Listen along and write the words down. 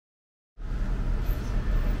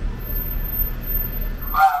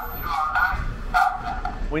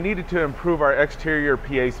We needed to improve our exterior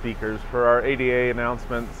PA speakers for our ADA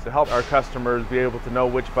announcements to help our customers be able to know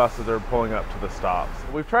which buses are pulling up to the stops.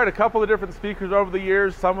 We've tried a couple of different speakers over the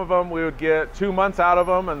years. Some of them we would get 2 months out of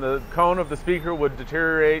them and the cone of the speaker would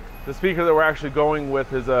deteriorate. The speaker that we're actually going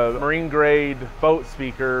with is a marine grade boat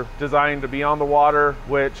speaker designed to be on the water,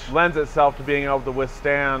 which lends itself to being able to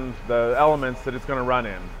withstand the elements that it's going to run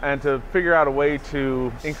in. And to figure out a way to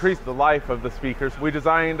increase the life of the speakers, we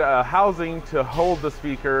designed a housing to hold the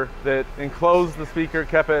speaker that enclosed the speaker,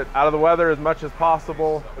 kept it out of the weather as much as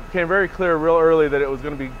possible. It became very clear real early that it was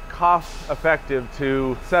going to be cost effective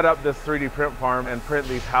to set up this 3D print farm and print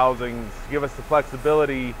these housings, give us the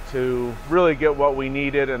flexibility to really get what we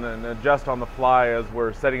needed and adjust on the fly as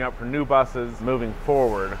we're setting up for new buses moving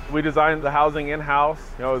forward. We designed the housing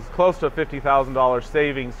in-house. It was close to a $50,000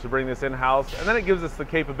 savings to bring this in-house, and then it gives us the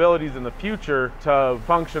capabilities in the future to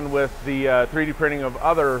function with the 3D printing of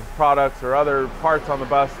other products or other parts on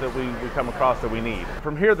the bus that we come across that we need.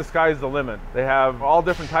 From here, the sky's the limit. They have all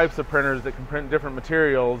different types of printers that can print different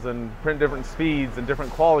materials and print different speeds and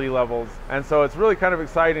different quality levels. And so it's really kind of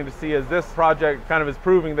exciting to see as this project kind of is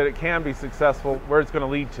proving that it can be successful, where it's going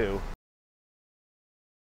to lead to.